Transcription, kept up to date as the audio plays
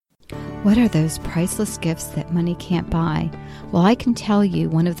What are those priceless gifts that money can't buy? Well, I can tell you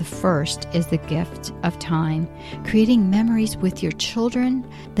one of the first is the gift of time, creating memories with your children.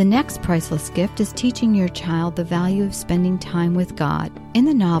 The next priceless gift is teaching your child the value of spending time with God. In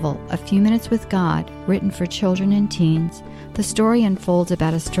the novel, A Few Minutes with God, written for children and teens, the story unfolds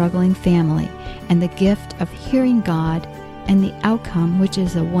about a struggling family and the gift of hearing God and the outcome, which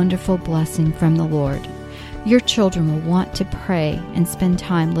is a wonderful blessing from the Lord. Your children will want to pray and spend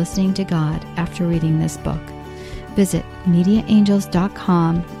time listening to God after reading this book. Visit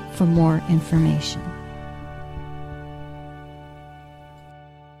MediaAngels.com for more information.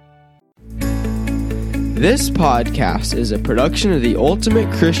 This podcast is a production of the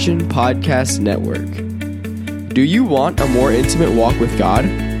Ultimate Christian Podcast Network. Do you want a more intimate walk with God?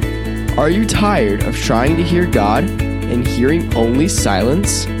 Are you tired of trying to hear God and hearing only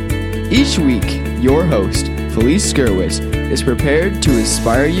silence? Each week, your host, Felice Skirwitz, is prepared to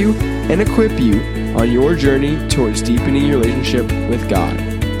inspire you and equip you on your journey towards deepening your relationship with God.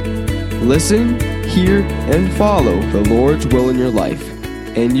 Listen, hear, and follow the Lord's will in your life,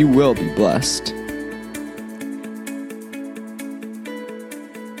 and you will be blessed.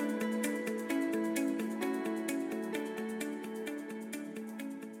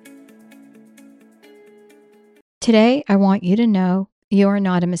 Today, I want you to know you are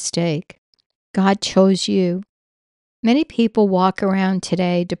not a mistake. God chose you. Many people walk around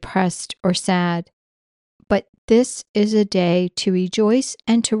today depressed or sad, but this is a day to rejoice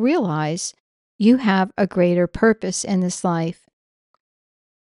and to realize you have a greater purpose in this life.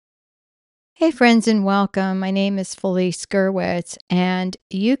 Hey friends, and welcome. My name is Felice Skirwitz, and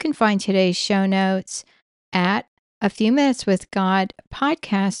you can find today's show notes at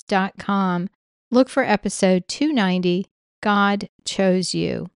afewminuteswithgodpodcast.com. Look for episode 290, God Chose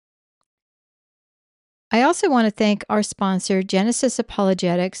You. I also want to thank our sponsor, Genesis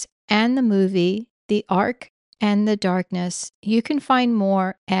Apologetics, and the movie, The Ark and the Darkness. You can find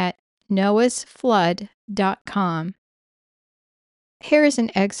more at noahsflood.com. Here is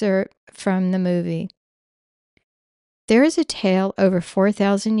an excerpt from the movie. There is a tale over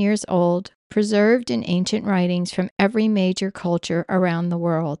 4,000 years old, preserved in ancient writings from every major culture around the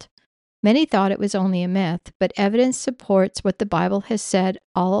world. Many thought it was only a myth, but evidence supports what the Bible has said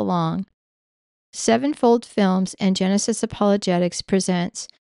all along. Sevenfold Films and Genesis Apologetics presents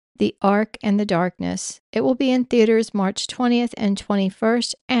The Ark and the Darkness. It will be in theaters March 20th and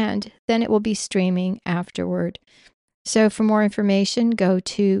 21st, and then it will be streaming afterward. So for more information, go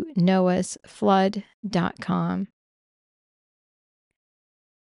to noahsflood.com.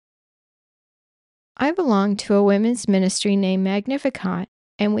 I belong to a women's ministry named Magnificat,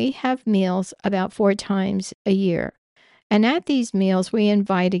 and we have meals about 4 times a year. And at these meals, we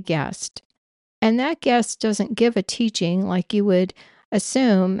invite a guest. And that guest doesn't give a teaching like you would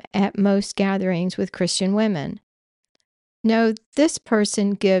assume at most gatherings with Christian women. No, this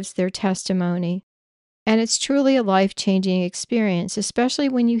person gives their testimony. And it's truly a life-changing experience, especially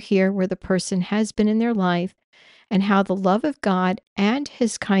when you hear where the person has been in their life and how the love of God and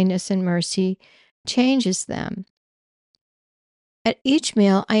His kindness and mercy changes them. At each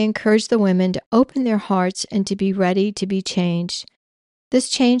meal, I encourage the women to open their hearts and to be ready to be changed. This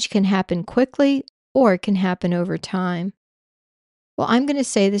change can happen quickly or it can happen over time. Well, I'm going to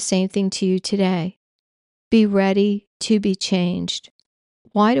say the same thing to you today. Be ready to be changed.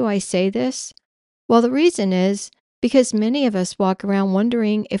 Why do I say this? Well, the reason is because many of us walk around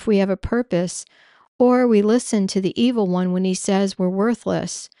wondering if we have a purpose, or we listen to the evil one when he says we're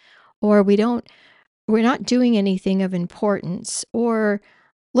worthless, or we're not doing anything of importance, or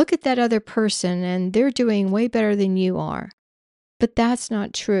look at that other person and they're doing way better than you are. But that's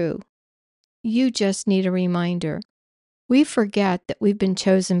not true. You just need a reminder. We forget that we've been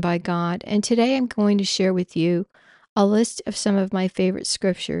chosen by God, and today I'm going to share with you a list of some of my favorite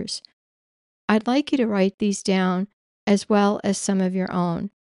scriptures. I'd like you to write these down as well as some of your own.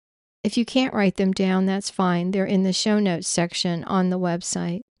 If you can't write them down, that's fine. They're in the show notes section on the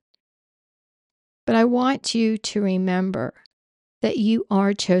website. But I want you to remember that you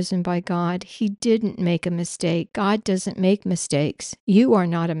are chosen by God. He didn't make a mistake. God doesn't make mistakes. You are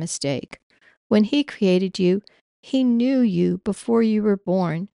not a mistake. When He created you, He knew you before you were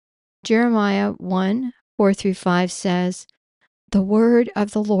born. Jeremiah 1:4-5 says, "The word of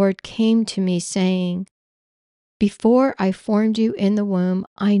the Lord came to me, saying, Before I formed you in the womb,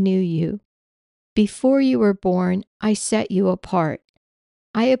 I knew you. Before you were born, I set you apart.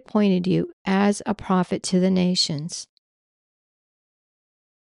 I appointed you as a prophet to the nations."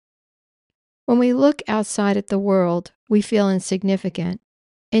 When we look outside at the world, we feel insignificant.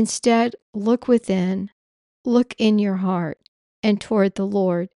 Instead, look within, look in your heart, and toward the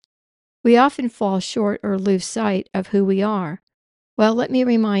Lord. We often fall short or lose sight of who we are. Well, let me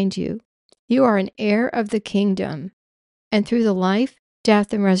remind you, you are an heir of the kingdom, and through the life,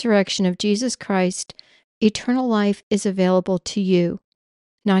 death, and resurrection of Jesus Christ, eternal life is available to you.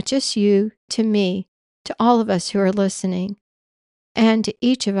 Not just you, to me, to all of us who are listening, and to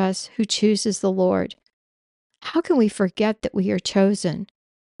each of us who chooses the Lord. How can we forget that we are chosen?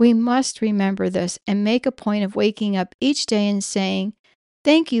 We must remember this and make a point of waking up each day and saying,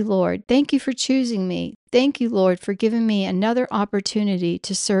 "Thank you, Lord. Thank you for choosing me. Thank you, Lord, for giving me another opportunity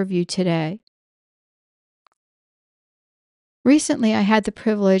to serve you today." Recently, I had the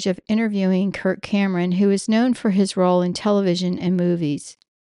privilege of interviewing Kirk Cameron, who is known for his role in television and movies.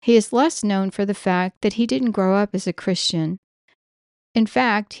 He is less known for the fact that he didn't grow up as a Christian. In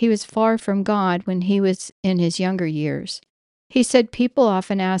fact, he was far from God when he was in his younger years. He said people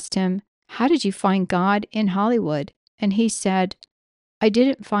often asked him, "How did you find God in Hollywood?" And he said, "I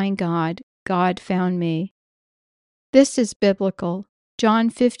didn't find God, God found me." This is biblical. John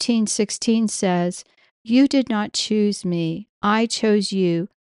 15:16 says, "You did not choose me, I chose you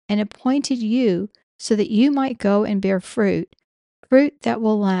and appointed you so that you might go and bear fruit, fruit that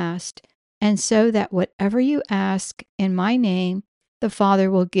will last, and so that whatever you ask in my name, the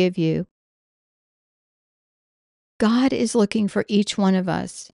Father will give you." God is looking for each one of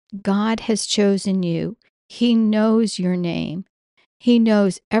us. God has chosen you. He knows your name. He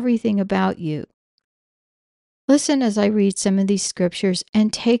knows everything about you. Listen as I read some of these scriptures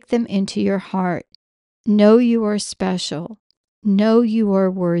and take them into your heart. Know you are special. Know you are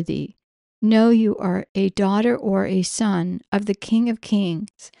worthy. Know you are a daughter or a son of the King of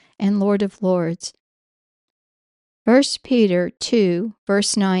Kings and Lord of Lords. 1 Peter 2,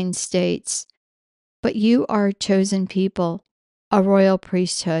 verse 9 states, "But you are a chosen people, a royal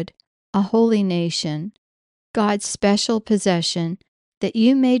priesthood, a holy nation, God's special possession, that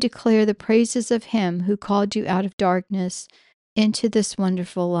you may declare the praises of him who called you out of darkness into this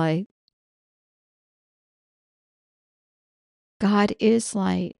wonderful light." God is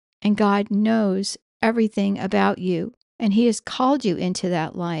light, and God knows everything about you, and he has called you into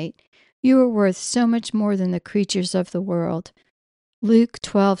that light. You are worth so much more than the creatures of the world. Luke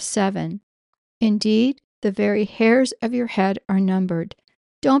 12:7. "Indeed, the very hairs of your head are numbered.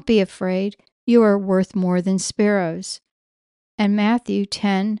 Don't be afraid. You are worth more than sparrows." And Matthew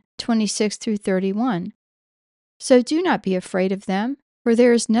 10:26 through 31. "So do not be afraid of them, for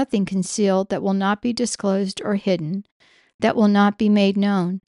there is nothing concealed that will not be disclosed or hidden, that will not be made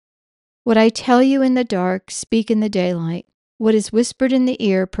known. What I tell you in the dark, speak in the daylight. What is whispered in the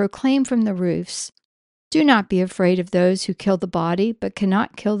ear, proclaim from the roofs. Do not be afraid of those who kill the body, but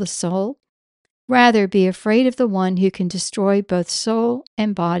cannot kill the soul. Rather, be afraid of the one who can destroy both soul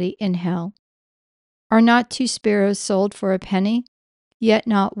and body in hell. Are not 2 sparrows sold for a penny? Yet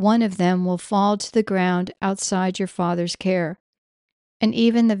not one of them will fall to the ground outside your Father's care. And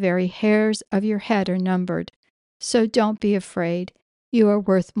even the very hairs of your head are numbered. So don't be afraid. You are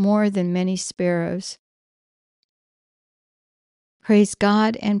worth more than many sparrows." Praise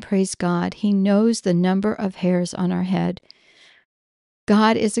God and praise God. He knows the number of hairs on our head.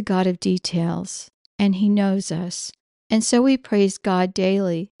 God is a God of details, and he knows us. And so we praise God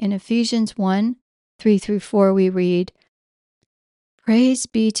daily. In Ephesians 1:3 through 4, we read, "Praise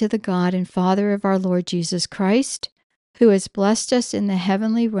be to the God and Father of our Lord Jesus Christ, who has blessed us in the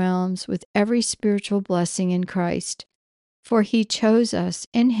heavenly realms with every spiritual blessing in Christ. For he chose us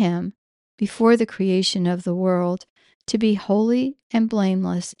in him before the creation of the world to be holy and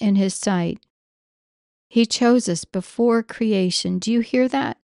blameless in his sight." He chose us before creation. Do you hear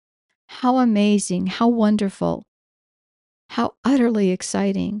that? How amazing, how wonderful, how utterly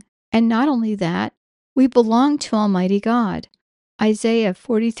exciting. And not only that, we belong to Almighty God. Isaiah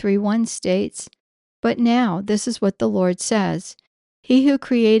 43:1 states, "But now this is what the Lord says, He who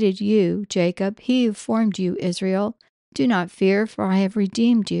created you, Jacob, he who formed you, Israel, do not fear, for I have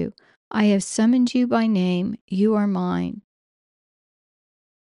redeemed you. I have summoned you by name. You are mine."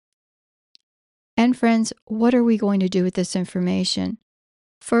 And friends, what are we going to do with this information?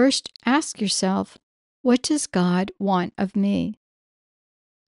 First, ask yourself, what does God want of me?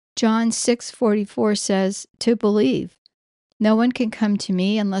 John 6:44 says, to believe. No one can come to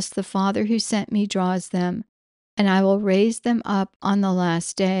me unless the Father who sent me draws them, and I will raise them up on the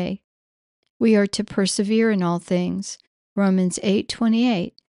last day. We are to persevere in all things. Romans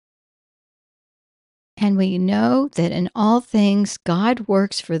 8:28. And we know that in all things God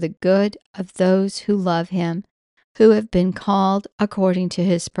works for the good of those who love him, who have been called according to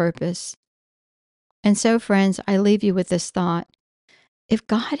his purpose. And so, friends, I leave you with this thought. If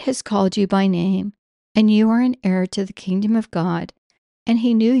God has called you by name, and you are an heir to the kingdom of God, and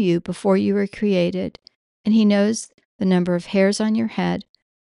He knew you before you were created, and He knows the number of hairs on your head,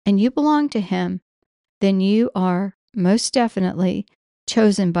 and you belong to Him, then you are most definitely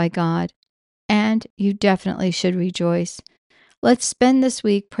chosen by God, and you definitely should rejoice. Let's spend this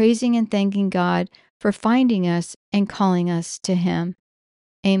week praising and thanking God for finding us and calling us to Him.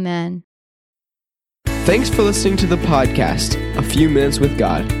 Amen. Thanks for listening to the podcast, A Few Minutes with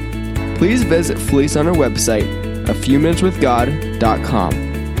God. Please visit Felice on our website, afewminuteswithgod.com,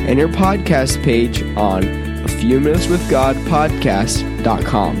 and your podcast page on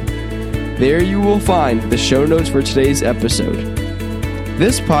afewminuteswithgodpodcast.com. There you will find the show notes for today's episode.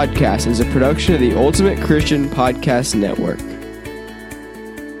 This podcast is a production of the Ultimate Christian Podcast Network.